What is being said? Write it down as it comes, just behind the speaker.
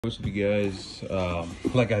What's up, you guys?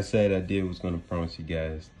 Like I said, I was going to promise you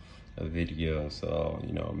guys a video. So,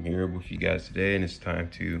 I'm here with you guys today, and it's time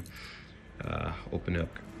to open it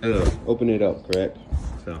up, correct?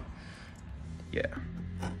 So, yeah.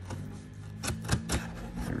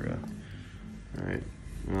 All right.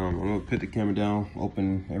 I'm gonna put the camera down,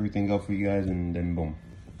 open everything up for you guys, and then boom.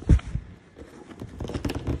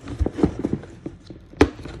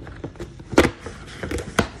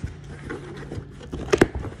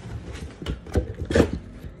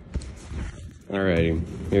 Alrighty,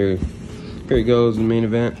 here it goes, the main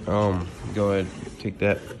event. Go ahead, take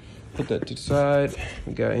that, put that to the side.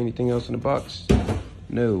 We got anything else in the box?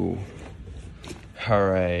 No.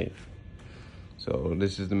 Alright, so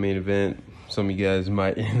this is the main event. Some of you guys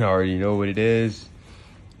might already know what it is,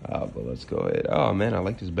 but let's go ahead. Oh man, I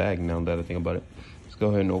like this bag now that I think about it. Let's go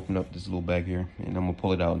ahead and open up this little bag here, and I'm gonna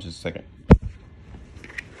pull it out in just a second.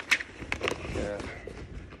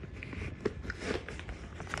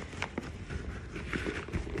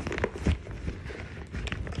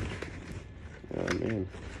 Oh man,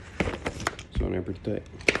 it's on there pretty tight.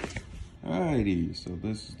 Alrighty, so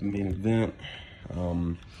this is the main event.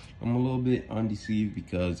 I'm a little bit undeceived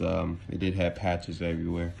because they did have patches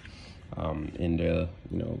everywhere in the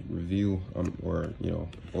review or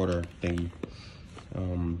order thingy.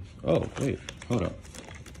 Oh wait, hold up.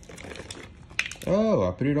 Oh,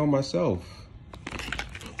 I put it on myself.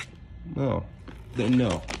 No, didn't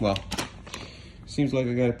know. Well, seems like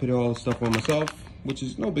I gotta put all the stuff on myself, which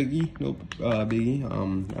is no biggie, I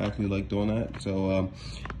actually like doing that. So I'm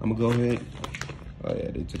gonna go ahead. Oh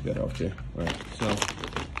yeah, they took that off there. All right, so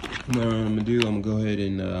what I'm gonna do, I'm gonna go ahead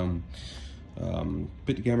and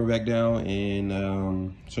put the camera back down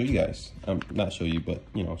and show you guys. Not show you, but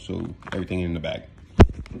show everything in the bag.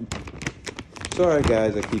 Sorry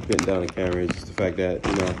guys, I keep putting down the camera. It's just the fact that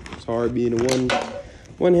it's hard being a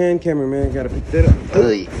one hand camera, man. Gotta pick that up.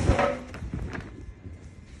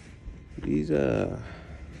 These I'm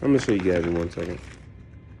gonna show you guys in 1 second.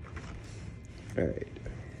 All right.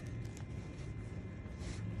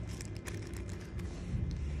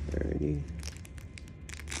 Alrighty.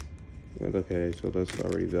 Okay, so that's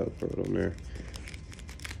already Velcroed on there.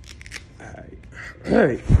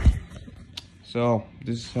 Alright. So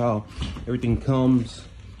this is how everything comes.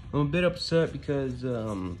 I'm a bit upset because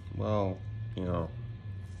well,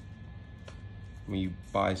 when you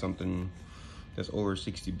buy something that's over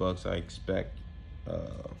 60 bucks, I expect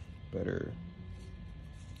better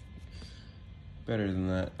than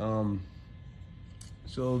that.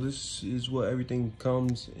 So this is what everything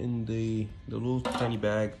comes in the little tiny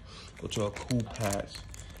bag, which are cool pads.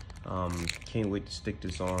 Can't wait to stick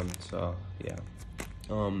this on. So yeah.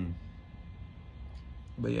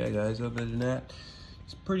 But yeah, guys, other than that,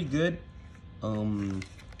 it's pretty good.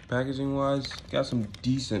 Packaging wise, got some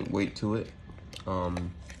decent weight to it.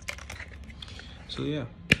 So yeah,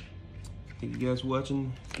 thank you guys for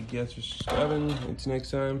watching. Thank you guys for subscribing. Until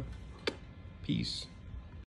next time, peace.